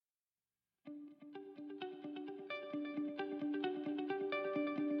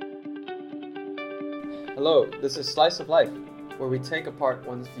Hello, this is Slice of Life, where we take apart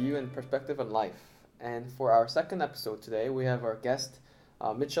one's view and perspective on life. And for our second episode today, we have our guest,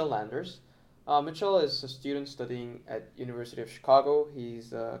 Mitchell Landers. Mitchell is a student studying at University of Chicago.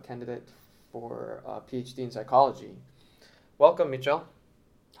 He's a candidate for a PhD in psychology. Welcome, Mitchell.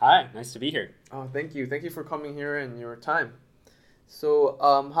 Hi, nice to be here. Oh, thank you. Thank you for coming here and your time. So,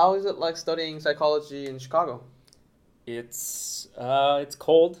 how is it like studying psychology in Chicago? It's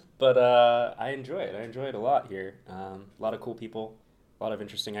cold, but I enjoy it. I enjoy it a lot here. A lot of cool people, a lot of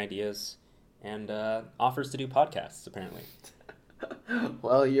interesting ideas, and offers to do podcasts apparently.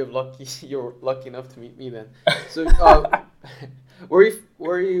 Well, you're lucky enough to meet me then. So, where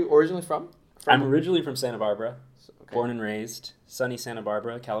are you originally from? I'm originally from Santa Barbara, Okay. born and raised, sunny Santa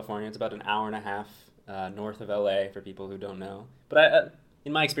Barbara, California. It's about an hour and a half north of LA for people who don't know. But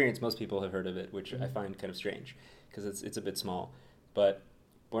in my experience, most people have heard of it, which I find kind of strange because it's a bit small. But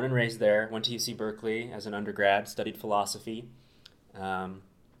born and raised there, went to UC Berkeley as an undergrad, studied philosophy, found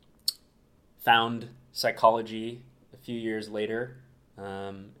psychology a few years later,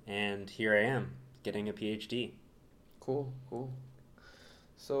 and here I am getting a PhD. Cool.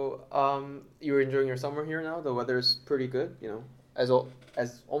 So, you're enjoying your summer here now? The weather's pretty good, as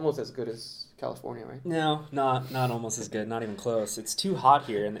almost as good as California, right? No, not almost as good, not even close. It's too hot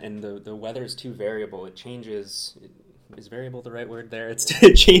here, and the weather is too variable. It changes. Is variable the right word there?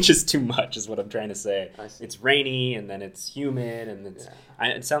 It changes too much, is what I'm trying to say. I see. It's rainy, and then it's humid, and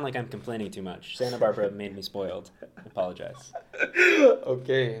it sounds like I'm complaining too much. Santa Barbara made me spoiled. I apologize.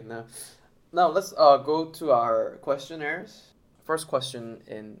 Okay, now let's go to our questionnaires. First question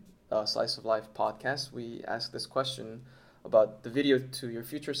in Slice of Life podcast, we ask this question about the video to your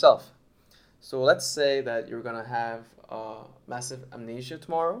future self. So let's say that you're gonna have massive amnesia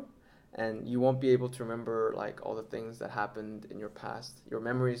tomorrow, and you won't be able to remember like all the things that happened in your past. Your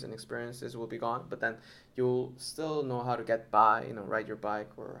memories and experiences will be gone, but then you'll still know how to get by, ride your bike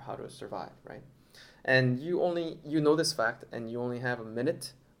or how to survive, right? And you know this fact, and you only have a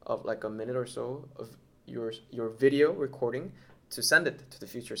minute or so of your video recording to send it to the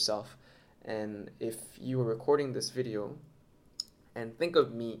future self. And if you were recording this video, and think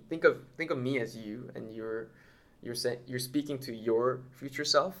of me as you, and you're speaking to your future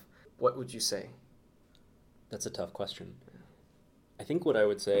self, what would you say? That's a tough question. I think what I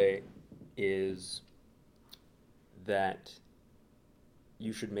would say is that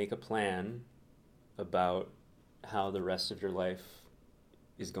you should make a plan about how the rest of your life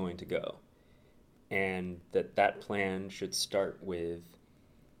is going to go. And that plan should start with,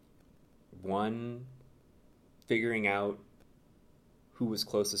 one, figuring out who was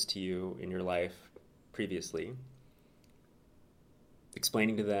closest to you in your life previously,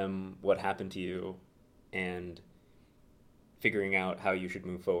 explaining to them what happened to you, and figuring out how you should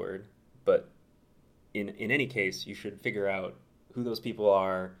move forward. But in any case, you should figure out who those people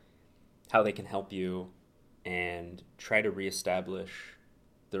are, how they can help you, and try to reestablish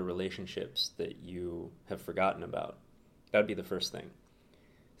the relationships that you have forgotten about. That would be the first thing.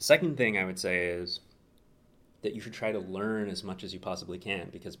 The second thing I would say is that you should try to learn as much as you possibly can,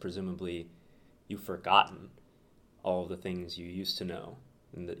 because presumably you've forgotten all of the things you used to know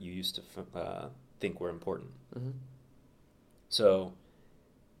and that you used to think were important. Mm-hmm. So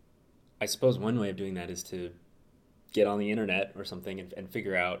I suppose one way of doing that is to get on the internet or something and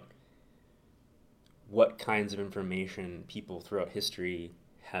figure out what kinds of information people throughout history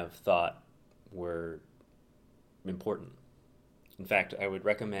have thought were important. In fact, I would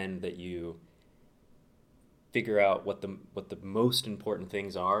recommend that you figure out what the most important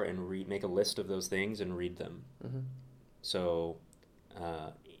things are and make a list of those things and read them. Mm-hmm. So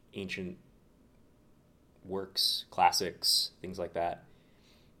ancient works, classics, things like that.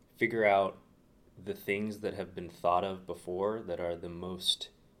 Figure out the things that have been thought of before that are the most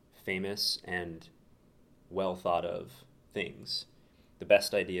famous and well thought of things, the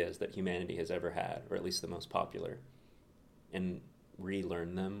best ideas that humanity has ever had, or at least the most popular, and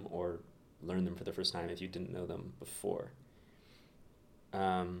relearn them or learn them for the first time if you didn't know them before.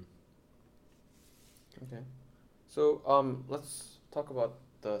 Okay. So let's talk about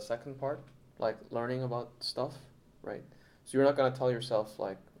the second part, like learning about stuff, right? So you're not gonna tell yourself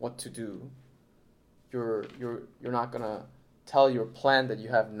like what to do. You're not gonna tell your plan that you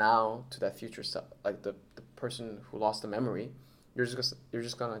have now to that future self, like the person who lost the memory. You're just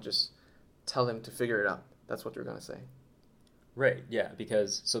gonna tell him to figure it out. That's what you're gonna say. Right, yeah,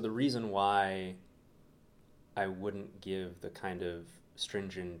 because so the reason why I wouldn't give the kind of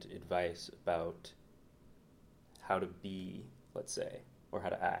stringent advice about how to be, let's say, or how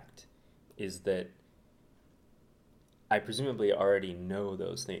to act, is that I presumably already know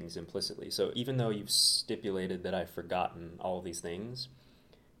those things implicitly. So even though you've stipulated that I've forgotten all of these things,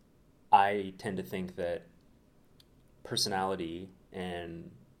 I tend to think that personality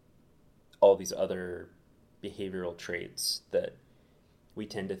and all these other behavioral traits that we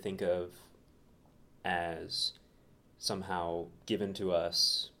tend to think of as somehow given to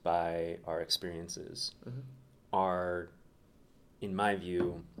us by our experiences Mm-hmm. are, in my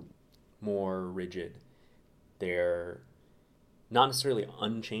view, more rigid. They're not necessarily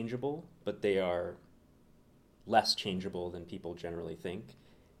unchangeable, but they are less changeable than people generally think.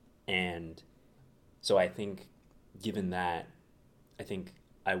 And so I think, given that, I think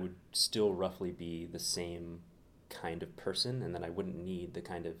I would still roughly be the same kind of person, and that I wouldn't need the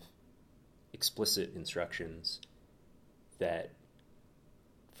kind of explicit instructions that,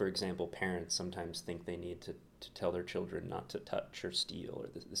 for example, parents sometimes think they need to tell their children not to touch or steal or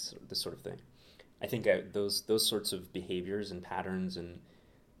this sort of thing. I think those sorts of behaviors and patterns and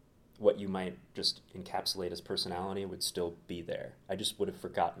what you might just encapsulate as personality would still be there. I just would have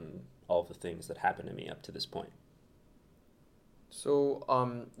forgotten all the things that happened to me up to this point. So,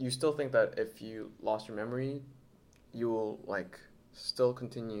 you still think that if you lost your memory, you will like still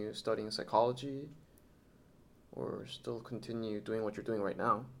continue studying psychology, or still continue doing what you're doing right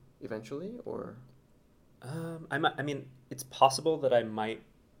now, eventually, or? I mean, it's possible that I might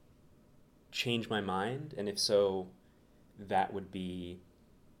change my mind, and if so, that would be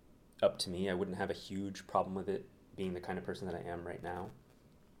up to me. I wouldn't have a huge problem with it being the kind of person that I am right now.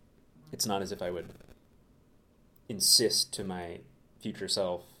 It's not as if I would insist to my future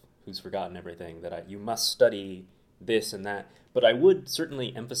self, who's forgotten everything, that you must study this and that. But I would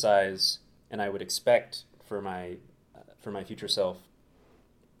certainly emphasize, and I would expect for my future self,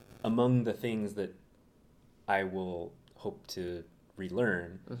 among the things that I will hope to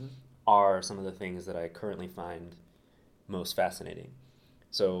relearn Mm-hmm. are some of the things that I currently find most fascinating.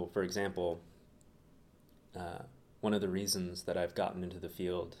 So, for example, one of the reasons that I've gotten into the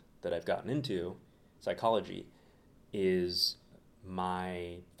field that I've gotten into, psychology, is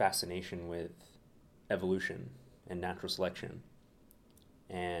my fascination with evolution and natural selection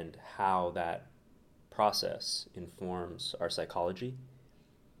and how that process informs our psychology.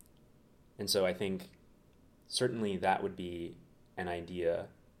 And so I think certainly that would be an idea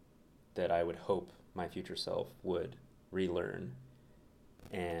that I would hope my future self would relearn,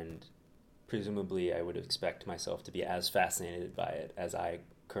 and presumably I would expect myself to be as fascinated by it as I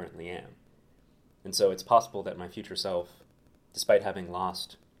currently am. And so it's possible that my future self, despite having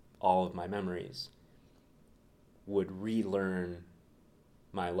lost all of my memories, would relearn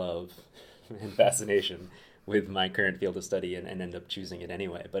my love and fascination with my current field of study and end up choosing it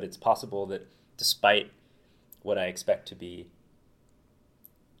anyway. But it's possible that despite what I expect to be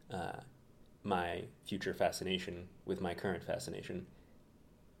my future fascination with my current fascination,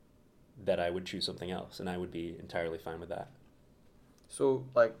 that I would choose something else, and I would be entirely fine with that. So,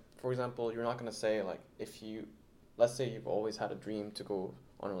 like, for example, you're not gonna say like if you, let's say you've always had a dream to go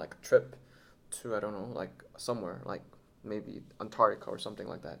on like a trip to, I don't know, like somewhere like maybe Antarctica or something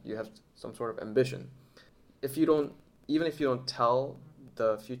like that. You have some sort of ambition. If you don't, even if you don't tell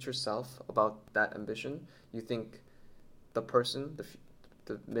the future self about that ambition, you think the person,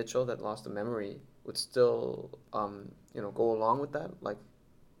 the Mitchell that lost the memory would still, go along with that, like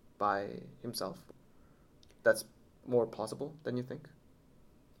by himself. That's more plausible than you think.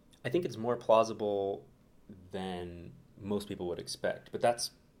 I think it's more plausible than most people would expect, but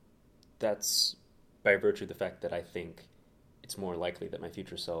that's by virtue of the fact that I think it's more likely that my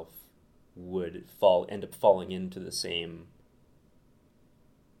future self would end up falling into the same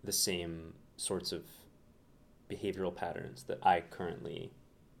sorts of behavioral patterns that I currently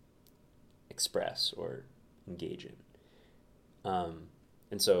express or engage in.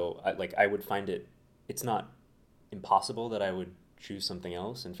 And so I would find it's not impossible that I would choose something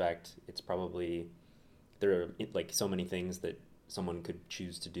else. In fact, it's probably, there are like so many things that someone could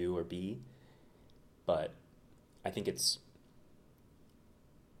choose to do or be, but I think it's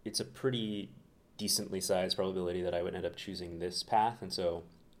a pretty decently sized probability that I would end up choosing this path, and so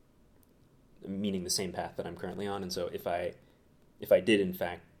meaning the same path that I'm currently on. And so if I did in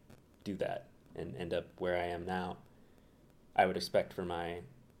fact do that and end up where I am now, I would expect for my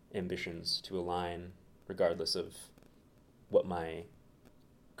ambitions to align regardless of what my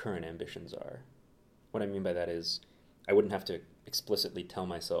current ambitions are. What I mean by that is I wouldn't have to explicitly tell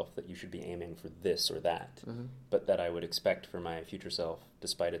myself that you should be aiming for this or that, Mm-hmm. but that I would expect for my future self,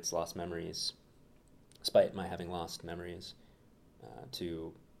 despite its lost memories, despite my having lost memories,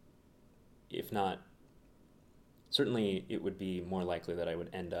 to, if not, certainly it would be more likely that I would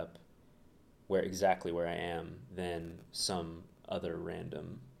end up exactly where I am than some other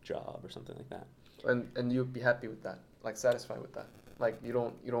random job or something like that. And you'd be happy with that, like satisfied with that. Like you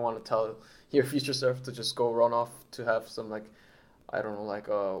don't want to tell your future self to just go run off to have some like I don't know like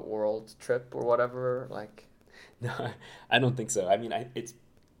a world trip or whatever. Like No, I don't think so. I mean,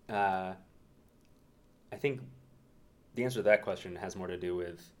 uh, I think the answer to that question has more to do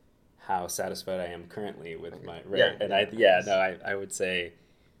with how satisfied I am currently with my right. yeah, And yeah, I would say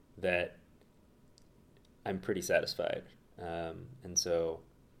that I'm pretty satisfied. And so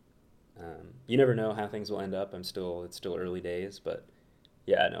you never know how things will end up. It's still early days, but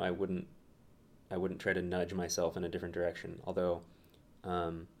yeah, no, I wouldn't try to nudge myself in a different direction. Although,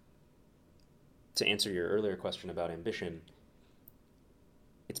 um, to answer your earlier question about ambition,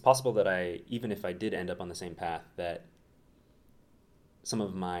 it's possible that even if I did end up on the same path, that some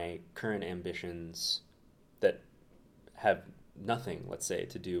of my current ambitions that have nothing, let's say,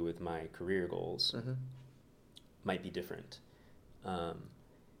 to do with my career goals mm-hmm. might be different. Um,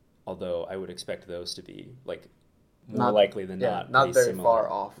 although I would expect those to be like more Not likely than not not pretty very similar. far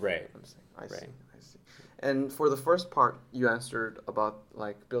off. Right. I'm saying. I see. Right. I see. And for the first part, you answered about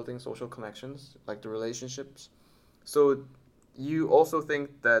like building social connections, like the relationships. So you also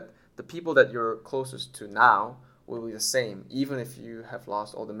think that the people that you're closest to now will be the same, even if you have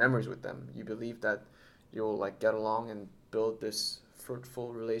lost all the memories with them. You believe that you'll like get along and build this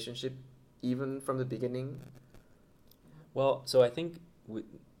fruitful relationship even from the beginning. Well, so I think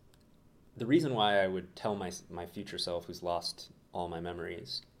the reason why I would tell my future self who's lost all my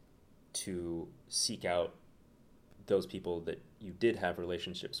memories to seek out those people that you did have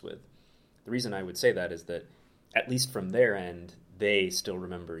relationships with. The reason I would say that is that at least from their end, they still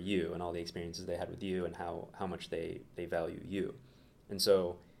remember you and all the experiences they had with you and how much they value you. And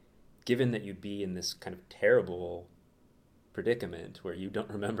so given that you'd be in this kind of terrible predicament where you don't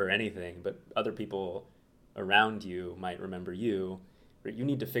remember anything, but other people around you might remember you, you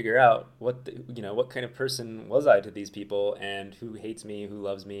need to figure out what kind of person was I to these people, and who hates me, who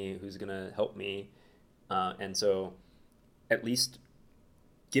loves me, who's gonna help me, and so at least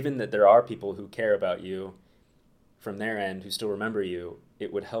given that there are people who care about you from their end who still remember you,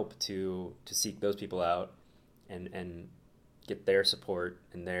 it would help to seek those people out and get their support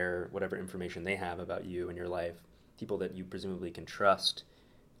and their whatever information they have about you and your life, people that you presumably can trust,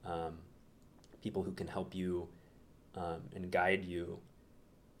 people who can help you and guide you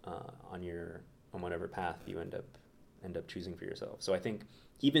on whatever path you end up choosing for yourself. So I think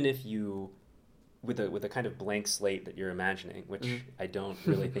even if you with a kind of blank slate that you're imagining, which I don't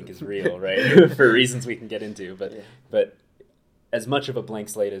really think is real, right? For reasons we can get into, but as much of a blank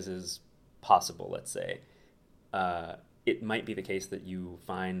slate as is possible, let's say, it might be the case that you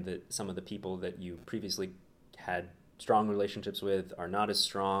find that some of the people that you previously had strong relationships with are not as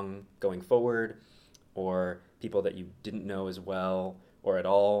strong going forward, or people that you didn't know as well or at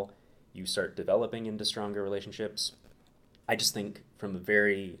all, you start developing into stronger relationships. I just think from a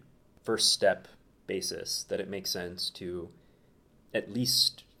very first step basis that it makes sense to at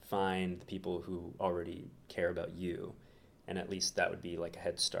least find the people who already care about you, and at least that would be like a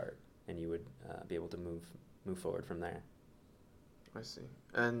head start, and you would be able to move forward from there. I see.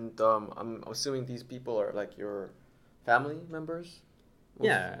 And I'm assuming these people are like your family members?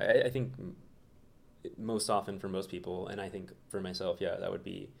 Yeah, I think most often for most people, and I think for myself, yeah, that would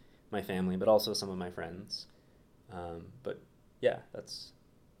be my family, but also some of my friends. But yeah, that's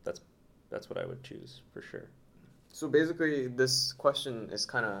what I would choose for sure. So basically, this question is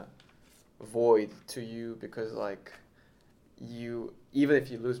kind of void to you because, like, you even if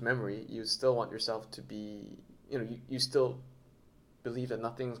you lose memory, you still want yourself to be, you still believe that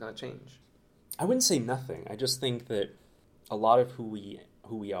nothing's gonna change. I wouldn't say nothing. I just think that a lot of who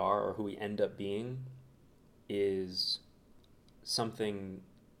we are or who we end up being is something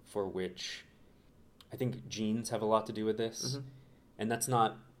for which I think genes have a lot to do with this, and it's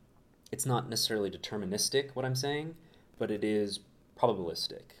not necessarily deterministic, what I'm saying, but it is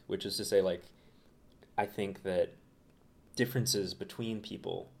probabilistic, which is to say, like, I think that differences between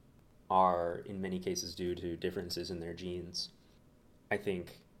people are in many cases due to differences in their genes. I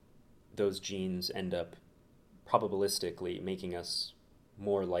think those genes end up probabilistically making us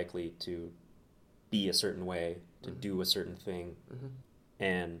more likely to be a certain way, to do a certain thing.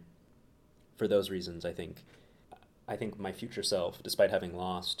 And for those reasons, I think my future self, despite having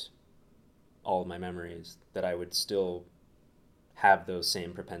lost all of my memories, that I would still have those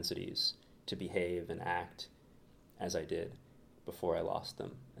same propensities to behave and act as I did before I lost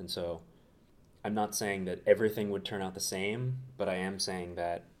them. And so I'm not saying that everything would turn out the same, but I am saying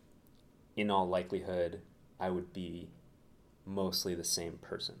that in all likelihood, I would be mostly the same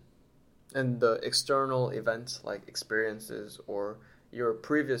person. And the external events like experiences or your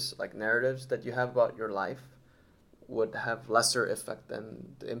previous like narratives that you have about your life would have lesser effect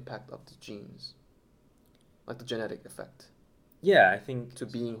than the impact of the genes, like the genetic effect Yeah, I think to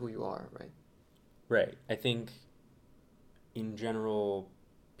being who you are, right? right. I think in general,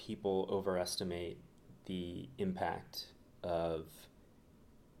 people overestimate the impact of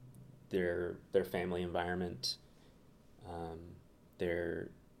their family environment, um, their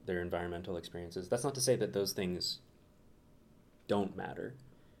their environmental experiences. That's not to say that those things don't matter.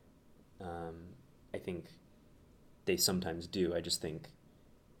 I think they sometimes do. I just think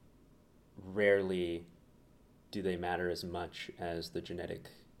rarely do they matter as much as the genetic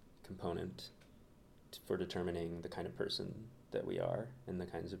component for determining the kind of person that we are and the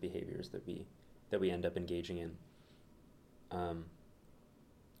kinds of behaviors that we end up engaging in. Um,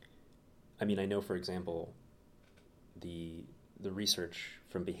 I mean, I know, for example, the the research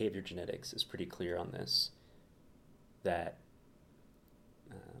from behavior genetics is pretty clear on this. That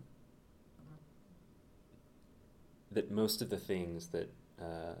uh, that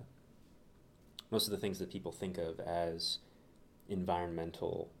uh, most of the things that people think of as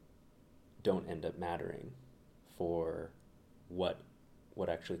environmental don't end up mattering for what what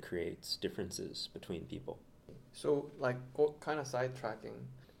actually creates differences between people. So like kind of sidetracking.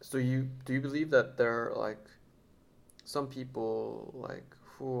 So you do you believe that there are like some people like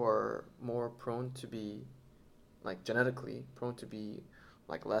who are more prone to be like genetically prone to be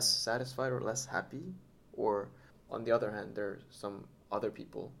like less satisfied or less happy, or on the other hand there's some other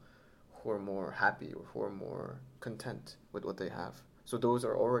people who are more happy or who are more content with what they have, so those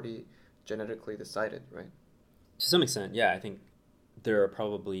are already genetically decided, right? To some extent, yeah, I think there are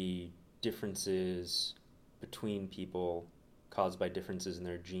probably differences between people caused by differences in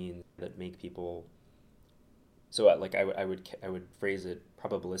their genes that make people so like I would phrase it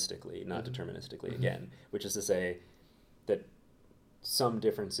probabilistically, not Mm-hmm. deterministically Mm-hmm. again, which is to say that some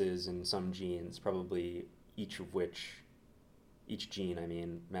differences in some genes, probably each of which each gene, I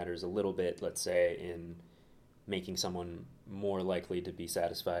mean, matters a little bit, let's say, in making someone more likely to be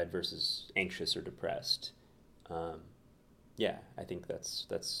satisfied versus anxious or depressed. Um, yeah, I think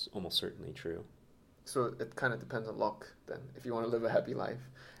that's almost certainly true. So it kind of depends on luck then, if you want to live a happy life.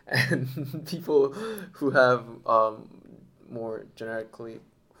 And people who have more genetically,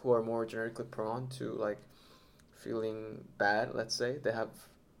 who are more genetically prone to like feeling bad, let's say, they have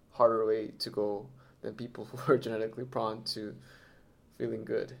harder way to go than people who are genetically prone to feeling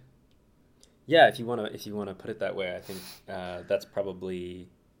good. Yeah, if you wanna put it that way, I think that's probably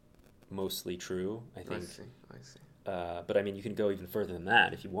mostly true. I I think, see, I see. but I mean, you can go even further than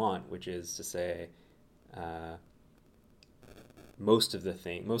that if you want, which is to say, uh, most of the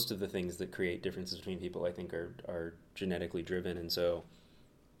things that create differences between people, I think, are genetically driven, and so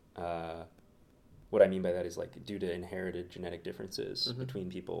uh, what I mean by that is like due to inherited genetic differences Mm-hmm. between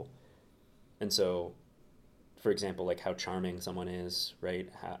people, and so for example, like how charming someone is, right?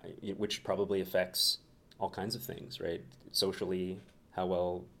 Which probably affects all kinds of things, right? Socially, how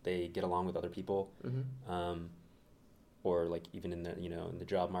well they get along with other people, Mm-hmm. um, or like even in the in the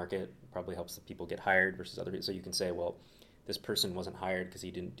job market, probably helps the people get hired versus other people. So you can say, well, this person wasn't hired because he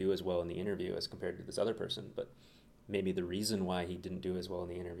didn't do as well in the interview as compared to this other person, but maybe the reason why he didn't do as well in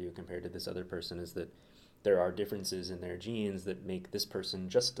the interview compared to this other person is that there are differences in their genes that make this person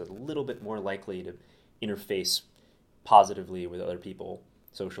just a little bit more likely to interface positively with other people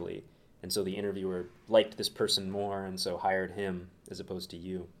socially. And so the interviewer liked this person more and so hired him as opposed to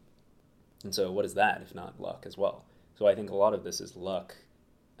you. And so what is that if not luck as well? So I think a lot of this is luck.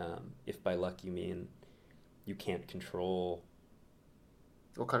 If by luck you mean you can't control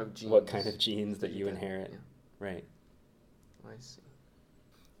What kind of what kind genes of genes that that you you get? inherit. Yeah, Right. I see.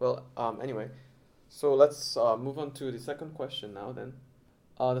 Well, anyway, so let's move on to the second question now then.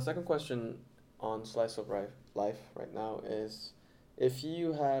 The second question on Slice of Life right now is if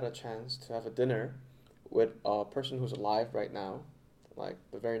you had a chance to have a dinner with a person who's alive right now, like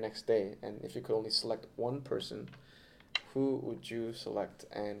the very next day, and if you could only select one person, who would you select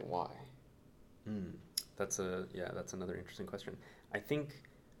and why? Mm. That's another interesting question. I think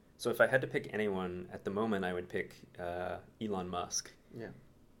so. If I had to pick anyone at the moment, I would pick Elon Musk, Yeah.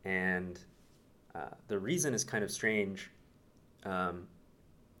 and the reason is kind of strange, um,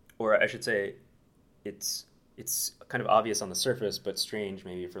 or I should say, it's it's kind of obvious on the surface, but strange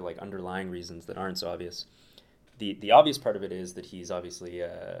maybe for like underlying reasons that aren't so obvious. The obvious part of it is that he's obviously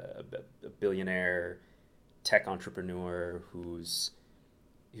a billionaire tech entrepreneur who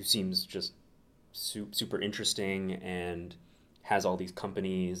seems just super interesting and has all these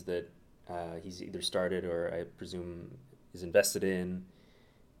companies that he's either started or I presume is invested in.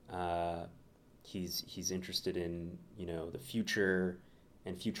 He's interested in, the future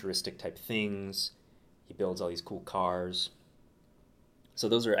and futuristic type things. He builds all these cool cars. So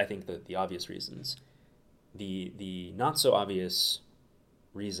those are, I think, the obvious reasons. The not so obvious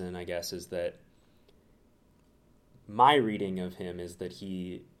reason, I guess, is that my reading of him is that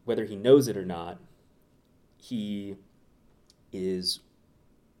he, whether he knows it or not, he is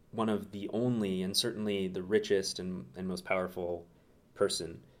one of the only and certainly the richest and most powerful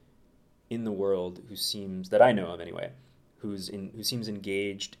person in the world who seems, that I know of anyway, who seems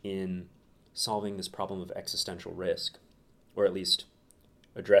engaged in solving this problem of existential risk, or at least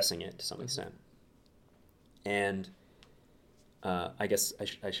addressing it to some extent. And I guess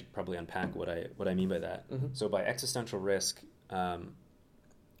I should probably unpack what I mean by that. Mm-hmm. So by existential risk,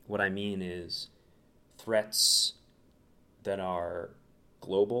 what I mean is threats that are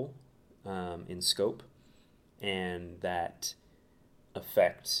global in scope and that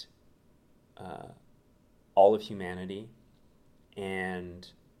affect all of humanity and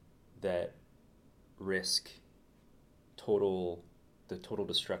that risk the total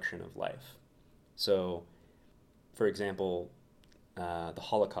destruction of life. So, for example, the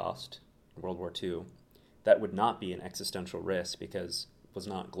Holocaust, World War II, that would not be an existential risk because it was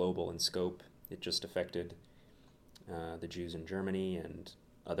not global in scope. It just affected the Jews in Germany and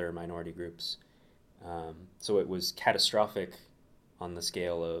other minority groups. So it was catastrophic on the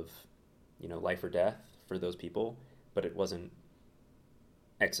scale of, life or death for those people, but it wasn't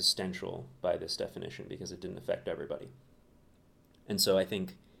existential by this definition because it didn't affect everybody. And so I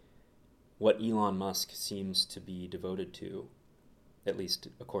think what Elon Musk seems to be devoted to, at least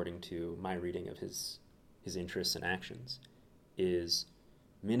according to my reading of his interests and actions, is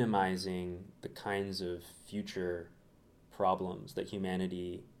minimizing the kinds of future problems that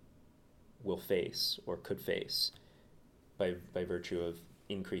humanity will face or could face by virtue of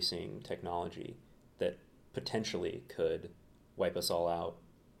increasing technology that potentially could wipe us all out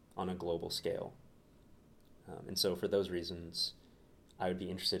on a global scale. And so for those reasons, I would be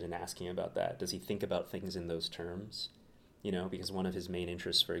interested in asking about that. Does he think about things in those terms? Because one of his main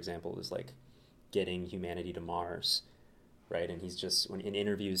interests, for example, is like getting humanity to Mars, right? And he's just, when in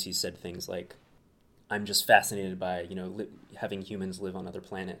interviews, he said things like, I'm just fascinated by, having humans live on other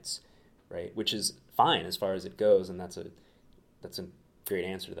planets, right? Which is fine as far as it goes, and that's a great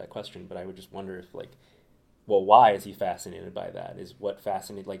answer to that question. But I would just wonder if, why is he fascinated by that?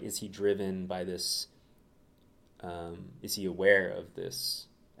 Is he driven by this? Is he aware of this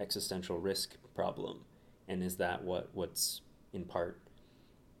existential risk problem, and is that what's in part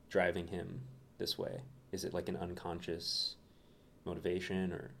driving him this way? Is it like an unconscious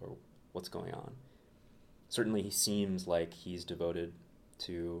motivation, or what's going on? Certainly, he seems like he's devoted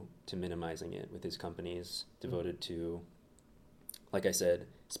to minimizing it with his companies, devoted to, like I said,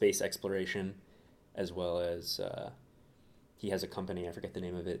 space exploration, as well as he has a company, I forget the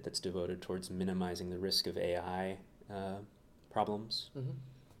name of it, that's devoted towards minimizing the risk of AI problems. Mm-hmm.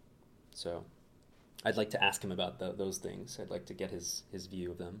 So I'd like to ask him about those things. I'd like to get his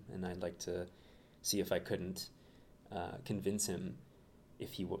view of them, and I'd like to see if I couldn't convince him,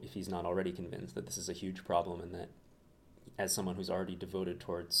 if he's not already convinced, that this is a huge problem, and that as someone who's already devoted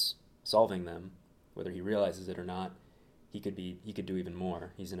towards solving them, whether he realizes it or not, he could do even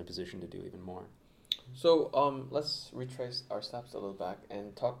more. He's in a position to do even more. So let's retrace our steps a little back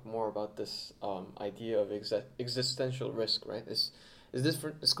and talk more about this idea of existential risk, right? Is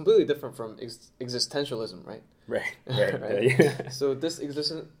different? It's completely different from existentialism, right? Right. Right. Yeah. So this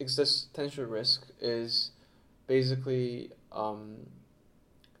existential risk is basically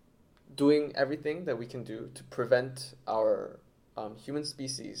doing everything that we can do to prevent our human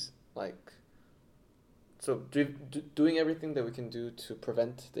species, doing everything that we can do to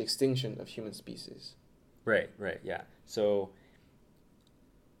prevent the extinction of human species. Right, yeah. So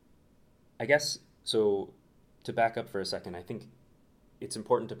I guess, to back up for a second, I think it's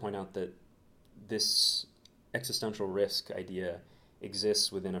important to point out that this existential risk idea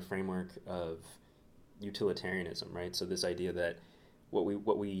exists within a framework of utilitarianism, right? So this idea that what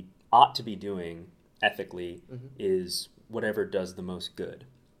we ought to be doing ethically mm-hmm. is whatever does the most good.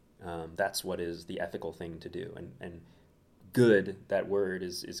 That's what is the ethical thing to do. And good, that word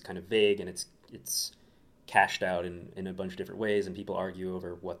is kind of vague, and it's cashed out in a bunch of different ways, and people argue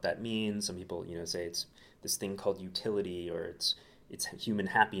over what that means. Some people, say it's this thing called utility, or it's human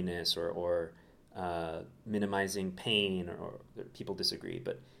happiness, or minimizing pain, or people disagree.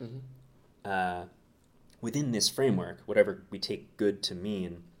 But mm-hmm. Within this framework, whatever we take good to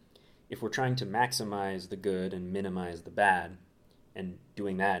mean, if we're trying to maximize the good and minimize the bad, and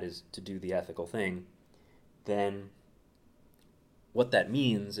doing that is to do the ethical thing, then what that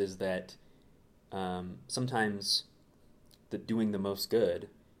means is that sometimes doing the most good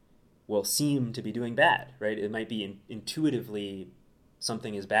will seem to be doing bad, right? It might be intuitively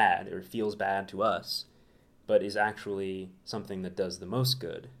something is bad or feels bad to us, but is actually something that does the most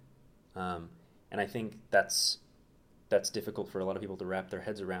good. And I think that's difficult for a lot of people to wrap their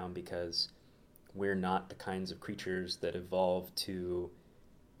heads around, because we're not the kinds of creatures that evolve to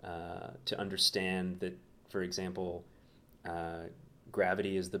understand that, for example,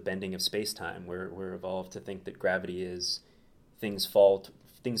 gravity is the bending of space-time. We're evolved to think that gravity is things fall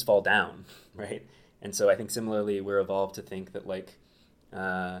down, right? And so I think similarly, we're evolved to think that, like,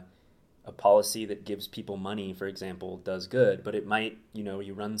 a policy that gives people money, for example, does good, but it might,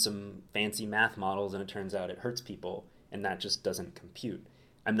 you run some fancy math models and it turns out it hurts people, and that just doesn't compute.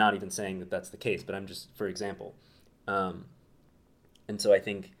 I'm not even saying that that's the case, but I'm just, for example. And so I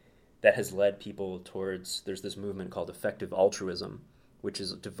think that has led people towards, there's this movement called effective altruism, which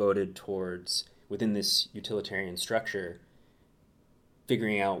is devoted towards, within this utilitarian structure,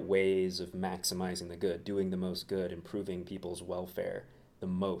 figuring out ways of maximizing the good, doing the most good, improving people's welfare the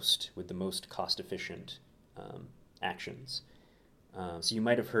most, with the most cost-efficient actions. So you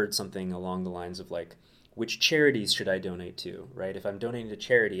might have heard something along the lines of, like, which charities should I donate to, right? If I'm donating to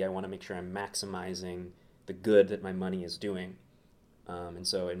charity, I want to make sure I'm maximizing the good that my money is doing. And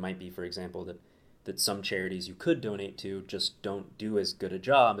so it might be, for example, that some charities you could donate to just don't do as good a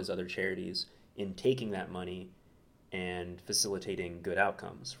job as other charities in taking that money and facilitating good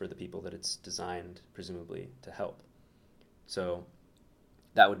outcomes for the people that it's designed, presumably, to help. So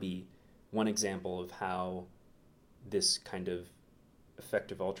that would be one example of how this kind of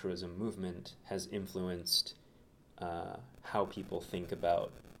effective altruism movement has influenced how people think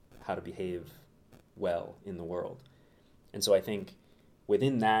about how to behave well in the world. And so I think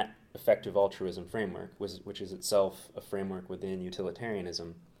within that effective altruism framework, which is itself a framework within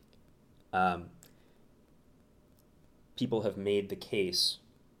utilitarianism, people have made the case,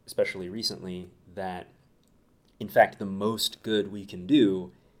 especially recently, that in fact the most good we can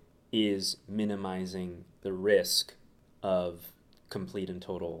do is minimizing the risk of complete and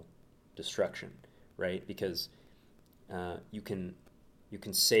total destruction, right? Because you can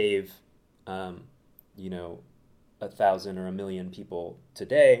save 1,000 or 1,000,000 people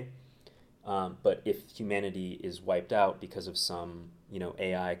today, but if humanity is wiped out because of some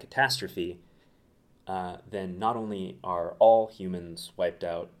AI catastrophe, then not only are all humans wiped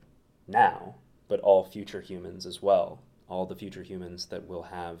out now, but all future humans as well. All the future humans that will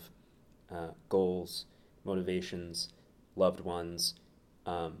have goals, motivations, loved ones,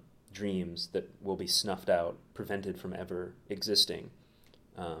 dreams that will be snuffed out, prevented from ever existing,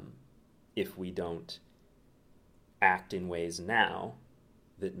 if we don't act in ways now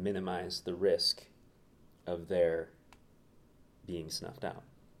that minimize the risk of their being snuffed out.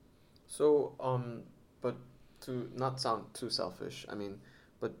 So, but to not sound too selfish,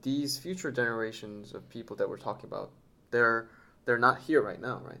 but these future generations of people that we're talking about, they're not here right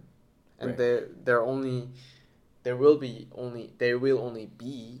now, right? And Right. they're only there will be only they will only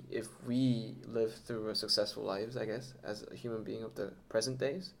be if we live through a successful lives, I guess, as a human being of the present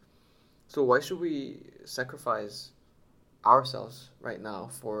days. So why should we sacrifice ourselves right now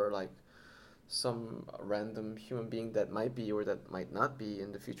for, like, some random human being that might be or that might not be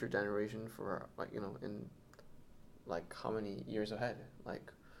in the future generation, for, like, in, like, how many years ahead,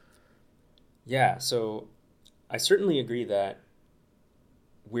 like. Yeah, so I certainly agree that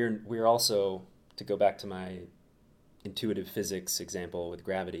we're also, to go back to my intuitive physics example with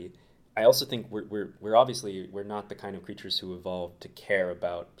gravity, I also think we're obviously, we're not the kind of creatures who evolved to care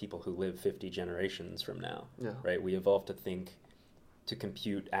about people who live 50 generations from now, Yeah. right? We evolved to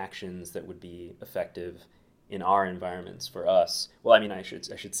compute actions that would be effective in our environments for us. Well, I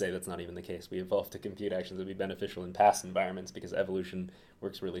should say that's not even the case. We evolved to compute actions that would be beneficial in past environments, because evolution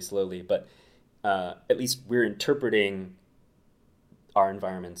works really slowly. But at least we're interpreting our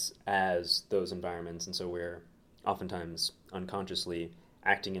environments as those environments, and so we're oftentimes unconsciously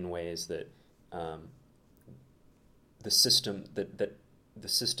acting in ways that the systems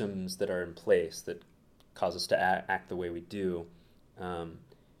that are in place that cause us to act the way we do,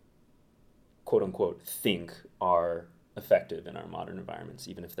 quote unquote, think are effective in our modern environments,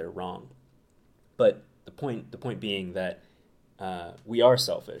 even if they're wrong. But the point being that we are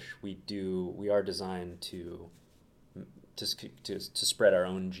selfish. We are designed to spread our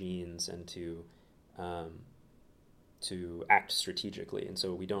own genes and to act strategically, and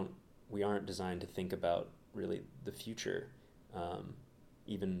so we aren't designed to think about really the future,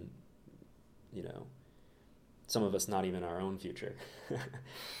 even some of us not even our own future.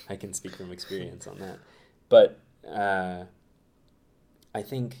 I can speak from experience on that, but I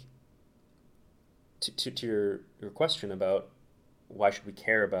think to your question about why should we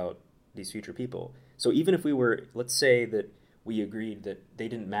care about these future people. So even if we were, let's say that we agreed that they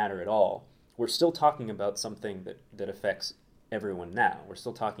didn't matter at all, we're still talking about something that affects everyone now. We're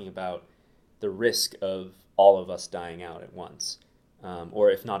still talking about the risk of all of us dying out at once,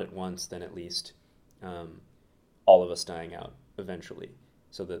 or if not at once, then at least all of us dying out eventually,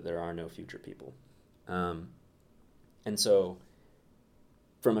 so that there are no future people. And so,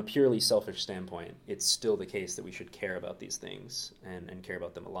 from a purely selfish standpoint, it's still the case that we should care about these things and care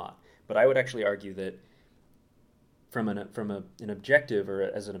about them a lot. But I would actually argue that from an objective, or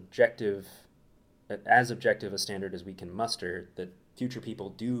as objective a standard as we can muster, that future people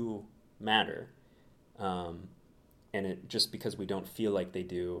do matter, and it just because we don't feel like they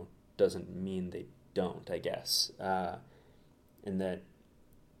do doesn't mean they don't, I guess, and that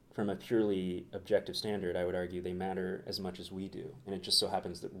from a purely objective standard, I would argue they matter as much as we do, and it just so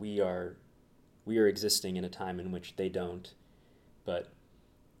happens that we are existing in a time in which they don't. But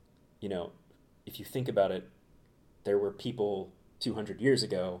if you think about it, there were people 200 years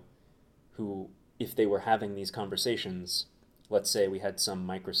ago who, if they were having these conversations, let's say we had some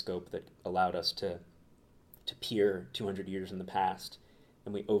microscope that allowed us to peer 200 years in the past,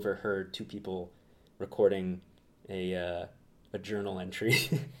 and we overheard two people recording a journal entry,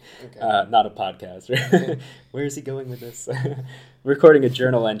 okay. Not a podcast. Right? Where is he going with this? Recording a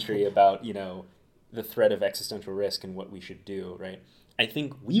journal entry about the threat of existential risk and what we should do. Right? I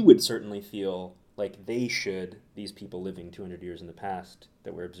think we would certainly feel like these people living 200 years in the past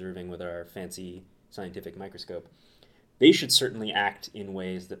that we're observing with our fancy scientific microscope, they should certainly act in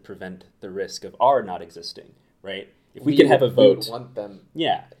ways that prevent the risk of our not existing, right? If we could have a vote, we want them.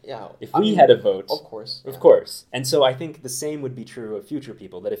 Yeah. If we mean, had a vote, of course. Of course. And so I think the same would be true of future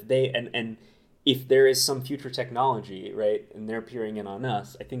people, that if they and if there is some future technology, right, and they're peering in on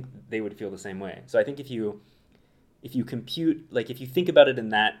us, I think they would feel the same way. So I think if you compute, like if you think about it in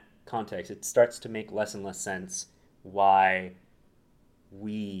that context, it starts to make less and less sense why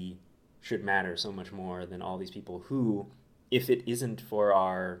we should matter so much more than all these people who, if it isn't for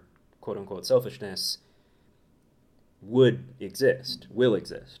our quote-unquote selfishness, will exist,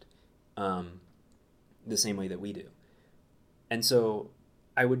 the same way that we do. And so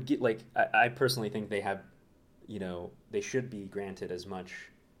I would get, I personally think they have, they should be granted as much.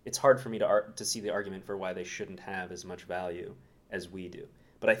 It's hard for me to see the argument for why they shouldn't have as much value as we do.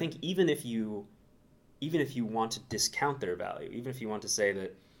 But I think even if you want to discount their value, even if you want to say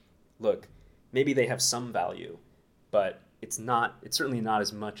that, look, maybe they have some value, but it's certainly not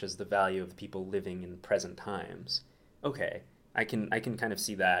as much as the value of people living in present times. Okay, I can kind of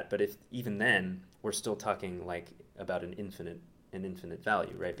see that, but if even then we're still talking about an infinite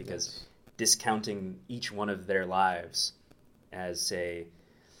value, right? Because discounting each one of their lives as, say,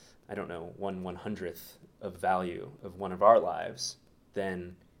 I don't know, 1/100th of value of one of our lives,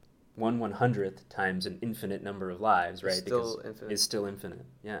 then 1/100th times an infinite number of lives, right? Is still infinite.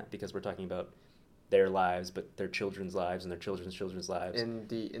 Yeah, because we're talking about their lives, but their children's lives and their children's children's lives. In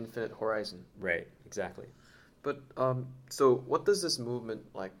the infinite horizon. Right, exactly. But so what does this movement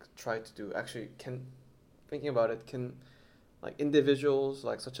try to do? Actually, thinking about it, can individuals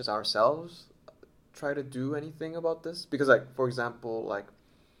such as ourselves try to do anything about this? Because for example,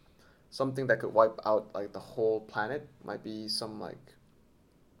 something that could wipe out the whole planet might be some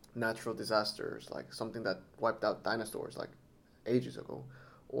natural disasters, something that wiped out dinosaurs ages ago,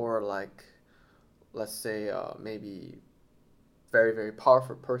 or let's say maybe very, very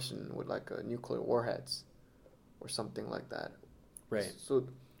powerful person with nuclear warheads or something like that. Right. So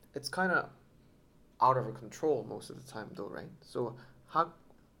it's kind of out of our control most of the time, though, right? So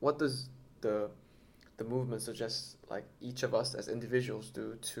what does the movement suggest each of us as individuals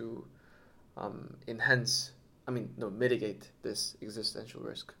do to mitigate this existential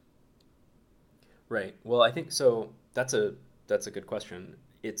risk? Right. Well, I think so. That's a good question.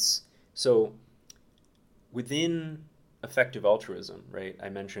 It's so within effective altruism, right? I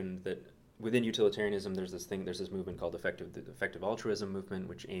mentioned that within utilitarianism, there's this movement called the effective altruism movement,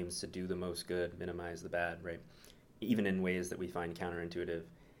 which aims to do the most good, minimize the bad, right? Even in ways that we find counterintuitive.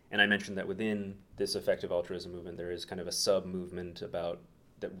 And I mentioned that within this effective altruism movement, there is kind of a sub-movement about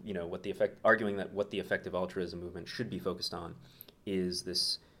that, arguing that what the effective altruism movement should be focused on is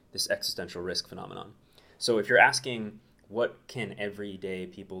this existential risk phenomenon. So if you're asking what can everyday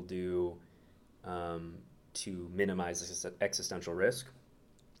people do to minimize this existential risk,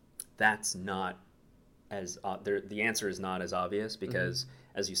 that's not as the answer is not as obvious because,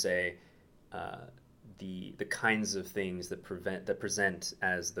 as you say, the kinds of things that present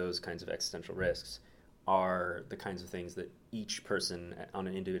as those kinds of existential risks are the kinds of things that each person on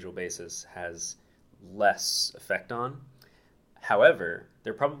an individual basis has less effect on. However,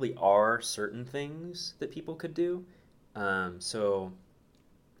 there probably are certain things that people could do. So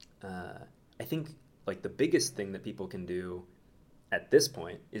I think like the biggest thing that people can do at this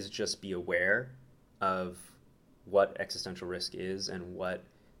point is just be aware of what existential risk is and what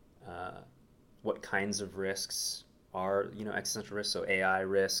kinds of risks are existential risks. So AI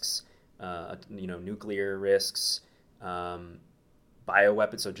risks, nuclear risks, um,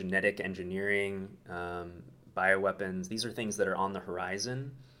 bioweapons, so genetic engineering, bioweapons. These are things that are on the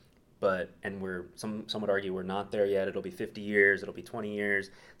horizon, and some would argue we're not there yet. It'll be 50 years, it'll be 20 years.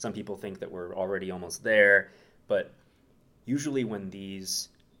 Some people think that we're already almost there, but usually when these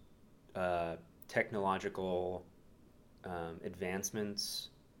technological advancements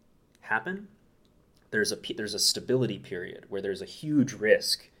happen, there's a stability period where there's a huge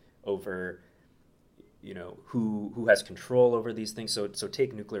risk over who has control over these things. So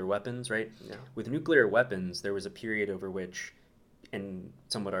take nuclear weapons, right? Yeah. With nuclear weapons, there was a period over which, and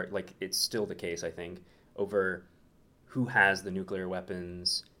somewhat like it's still the case, I think, over who has the nuclear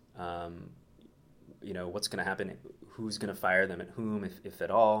weapons, what's going to happen, who's going to fire them at whom, if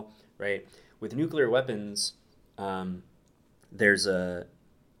at all, right? With nuclear weapons, there's a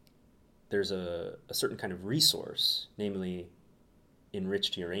certain kind of resource, namely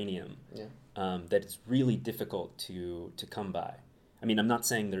enriched uranium, Yeah. that it's really difficult to come by. I mean, I'm not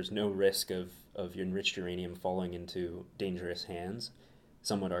saying there's no risk of enriched uranium falling into dangerous hands.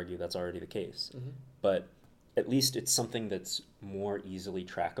 Some would argue that's already the case. Mm-hmm. But at least it's something that's more easily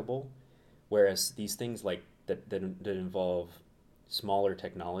trackable, whereas these things like that involve smaller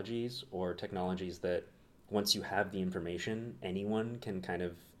technologies or technologies that once you have the information, anyone can kind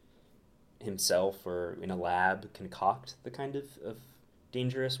of himself or in a lab concoct the kind of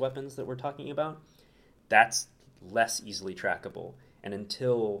dangerous weapons that we're talking about. That's less easily trackable. And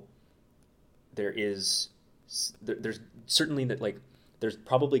until there's certainly that like there's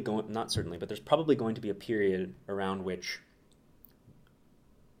probably going not certainly but there's probably going to be a period around which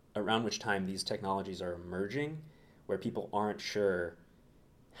time these technologies are emerging where people aren't sure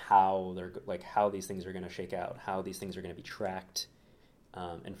how these things are going to shake out, how these things are going to be tracked,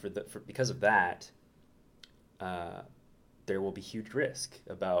 and because of that, there will be huge risk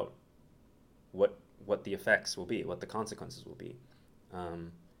about what the effects will be, what the consequences will be,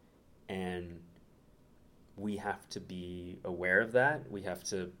 and we have to be aware of that. We have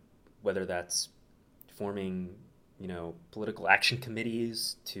to, whether that's forming, political action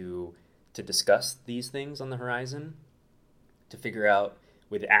committees to discuss these things on the horizon, to figure out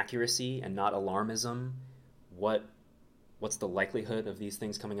with accuracy and not alarmism what's the likelihood of these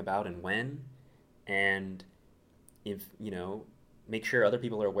things coming about and when, and if make sure other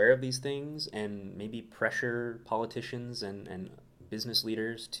people are aware of these things and maybe pressure politicians and business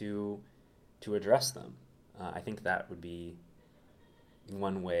leaders to address them. I think that would be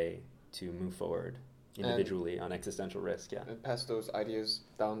one way to move forward individually on existential risk. Yeah, and pass those ideas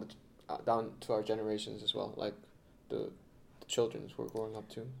down to our generations as well, like the children who are growing up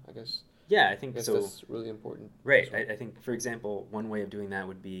too, I guess. Yeah, I think so. That's really important. Right. Well. I think, for example, one way of doing that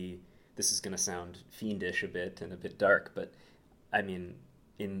would be, this is going to sound fiendish a bit and a bit dark, but I mean,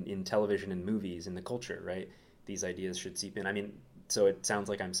 in television and movies, in the culture, right? These ideas should seep in. I mean, so it sounds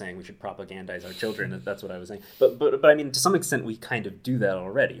like I'm saying we should propagandize our children. That's what I was saying. But I mean, to some extent, we kind of do that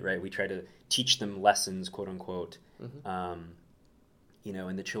already, right? We try to teach them lessons, quote unquote, mm-hmm.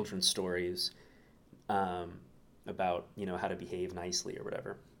 In the children's stories about how to behave nicely or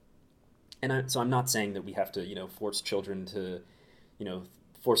whatever. And so I'm not saying that we have to force children to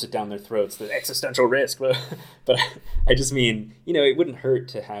force it down their throats, the existential risk, but I just mean it wouldn't hurt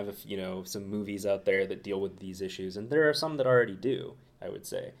to have some movies out there that deal with these issues, and there are some that already do, I would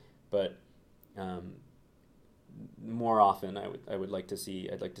say, but more often I'd like to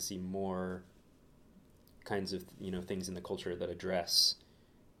see more kinds of things in the culture that address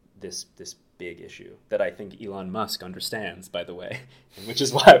this big issue that I think Elon Musk understands, by the way, and which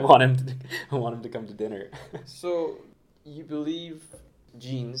is why I want him to come to dinner. So you believe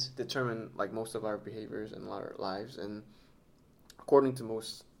genes determine like most of our behaviors in our lives, and according to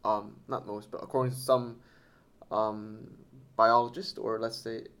most, not most, but according to some biologists, or let's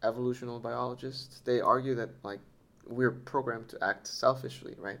say evolutional biologists, they argue that like we're programmed to act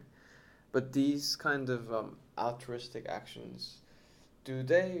selfishly, right? But these kind of altruistic actions,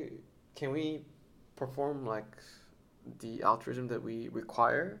 can we perform like the altruism that we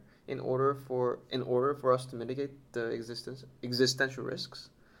require in order for us to mitigate the existential risks?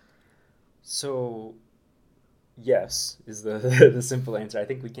 So, yes, is the the simple answer. I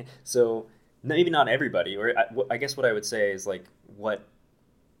think we can. So maybe not everybody, or I guess what I would say is like what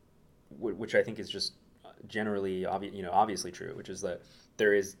which I think is just generally obviously true, which is that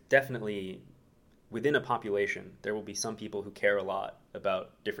there is definitely within a population there will be some people who care a lot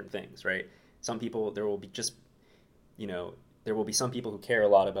about different things, right? Some people there will be just there will be some people who care a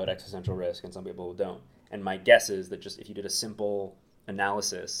lot about existential risk and some people who don't. And my guess is that just if you did a simple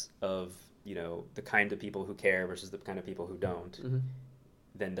analysis of the kind of people who care versus the kind of people who don't, Mm-hmm.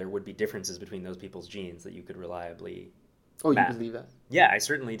 then there would be differences between those people's genes that you could reliably Oh, map. you believe that? Yeah, I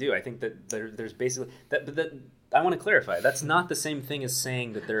certainly do. I think that there's basically that, but that I want to clarify. That's not the same thing as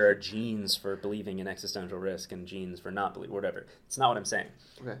saying that there are genes for believing in existential risk and genes for not believing, whatever. It's not what I'm saying.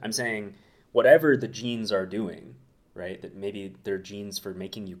 Okay. I'm saying whatever the genes are doing, right? That maybe they're genes for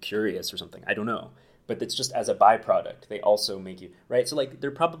making you curious or something. I don't know. But it's just as a byproduct, they also make you, right? So like there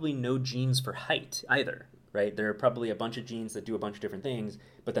are probably no genes for height either, right? There are probably a bunch of genes that do a bunch of different things,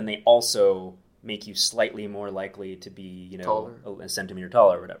 but then they also make you slightly more likely to be, Taller. a centimeter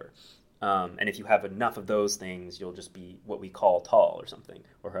taller or whatever. And if you have enough of those things, you'll just be what we call tall or something,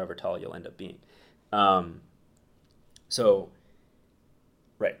 or however tall you'll end up being. So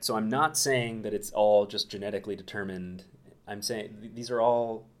I'm not saying that it's all just genetically determined. I'm saying it's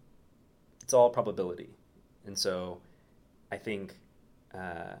all probability. And so I think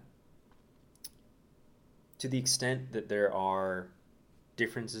to the extent that there are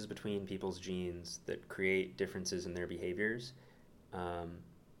differences between people's genes that create differences in their behaviors,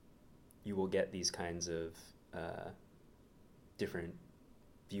 you will get these kinds of different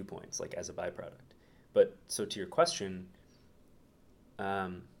viewpoints, like as a byproduct. But so to your question,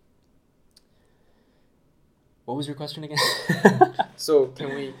 what was your question again? So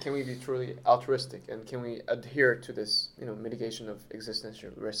can we be truly altruistic, and can we adhere to this mitigation of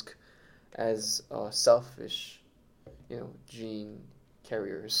existential risk as selfish gene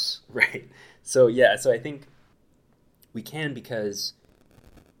carriers? Right. So I think we can, because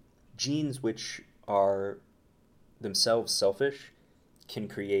genes which are themselves selfish can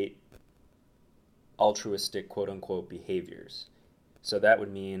create altruistic quote unquote behaviors. So that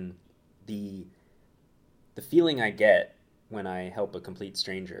would mean the feeling I get when I help a complete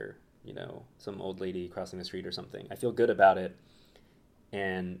stranger, some old lady crossing the street or something, I feel good about it,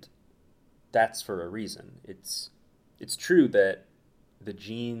 and that's for a reason. It's true that the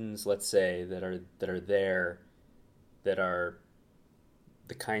genes, let's say, that are there, that are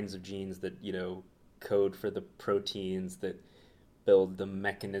the kinds of genes that code for the proteins that build the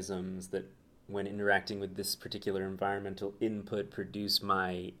mechanisms that, when interacting with this particular environmental input, produce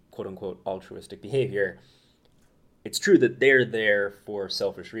my quote unquote altruistic behavior. It's true that they're there for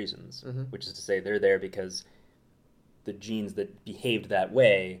selfish reasons, Mm-hmm. which is to say they're there because the genes that behaved that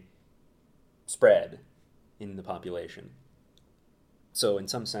way spread in the population. So in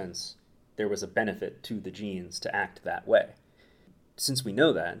some sense, there was a benefit to the genes to act that way. Since we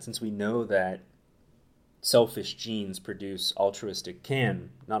know that selfish genes produce altruistic,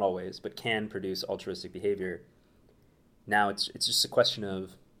 not always, but can produce altruistic behavior, now it's just a question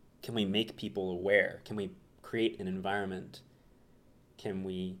of, can we make people aware? Can we create an environment? Can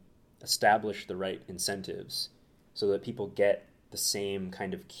we establish the right incentives so that people get the same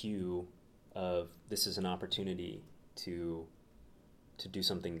kind of cue of, this is an opportunity to do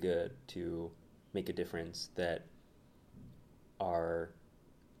something good, to make a difference, that are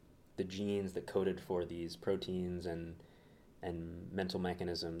the genes that coded for these proteins and mental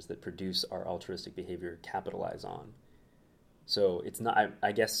mechanisms that produce our altruistic behavior capitalize on. So it's not,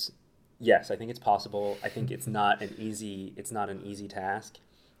 I guess, yes, I think it's possible. I think it's not an easy task,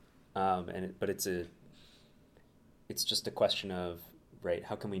 but it's just a question of, right,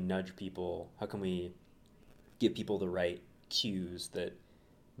 how can we nudge people? How can we give people the right cues that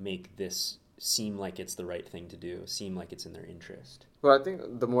make this seem like it's the right thing to do, seem like it's in their interest? Well, I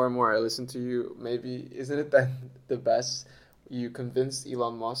think the more and more I listen to you, maybe isn't it that the best you convinced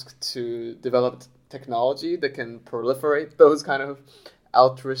Elon Musk to develop technology that can proliferate those kind of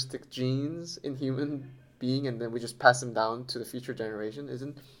altruistic genes in human being, and then we just pass them down to the future generation,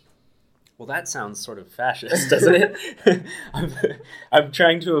 isn't? Well, that sounds sort of fascist, doesn't it? I'm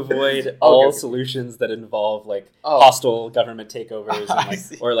trying to avoid all solutions that involve hostile government takeovers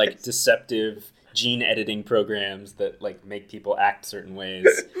and or deceptive gene editing programs that make people act certain ways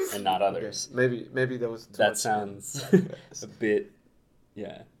and not others. Okay. Maybe that was that sounds a bit.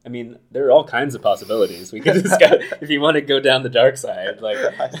 Yeah, I mean, there are all kinds of possibilities we could discuss if you want to go down the dark side.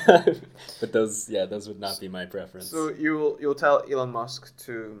 But those would not be my preference. So you'll tell Elon Musk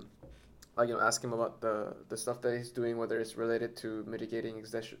to, ask him about the stuff that he's doing, whether it's related to mitigating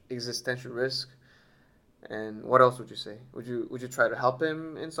existential risk, and what else would you say? Would you try to help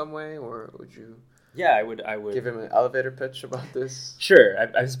him in some way, or would you? Yeah, I would give him an elevator pitch about this? Sure.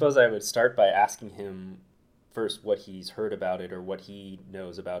 I suppose I would start by asking him first what he's heard about it or what he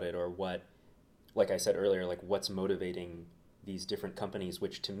knows about it or what, like I said earlier, like what's motivating these different companies,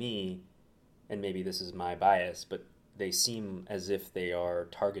 which to me, and maybe this is my bias, but they seem as if they are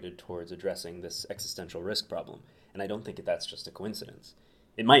targeted towards addressing this existential risk problem. And I don't think that's just a coincidence.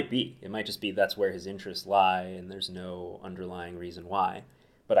 It might be. It might just be that's where his interests lie and there's no underlying reason why.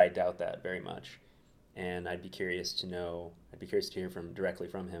 But I doubt that very much. And I'd be curious to hear directly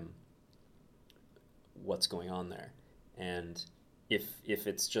from him what's going on there. And if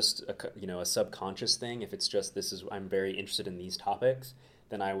it's just a subconscious thing, if it's just I'm very interested in these topics,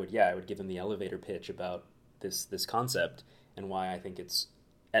 then I would give him the elevator pitch about this concept and why I think it's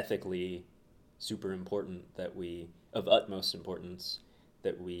ethically super important of utmost importance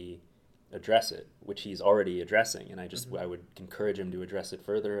that we address it, which he's already addressing. And I would encourage him to address it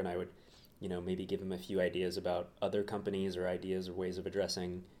further, and I would maybe give him a few ideas about other companies or ideas or ways of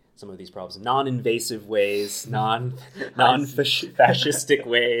addressing some of these problems, non-invasive ways, non-fascistic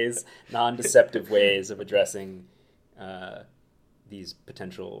ways, non-deceptive ways of addressing these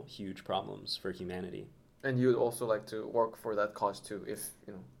potential huge problems for humanity. And you would also like to work for that cause too, if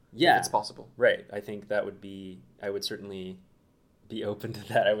if it's possible. Right. I think I would certainly be open to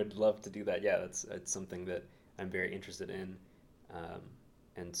that. I would love to do that. Yeah, it's something that I'm very interested in.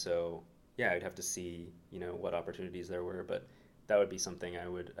 And so, yeah, I'd have to see, what opportunities there were, but that would be something I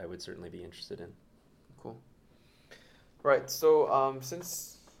would certainly be interested in. Cool. Right. So,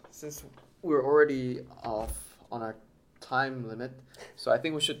 since we're already off on our time limit, so I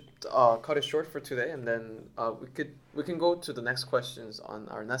think we should cut it short for today, and then we can go to the next questions on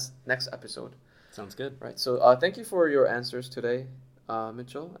our next episode. Sounds good. Right. So, thank you for your answers today,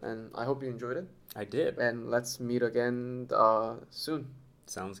 Mitchell, and I hope you enjoyed it. I did. And let's meet again soon.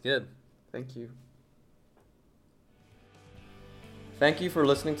 Sounds good. Thank you. Thank you for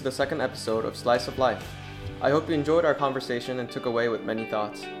listening to the second episode of Slice of Life. I hope you enjoyed our conversation and took away with many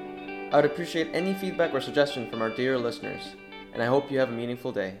thoughts. I would appreciate any feedback or suggestion from our dear listeners, and I hope you have a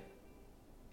meaningful day.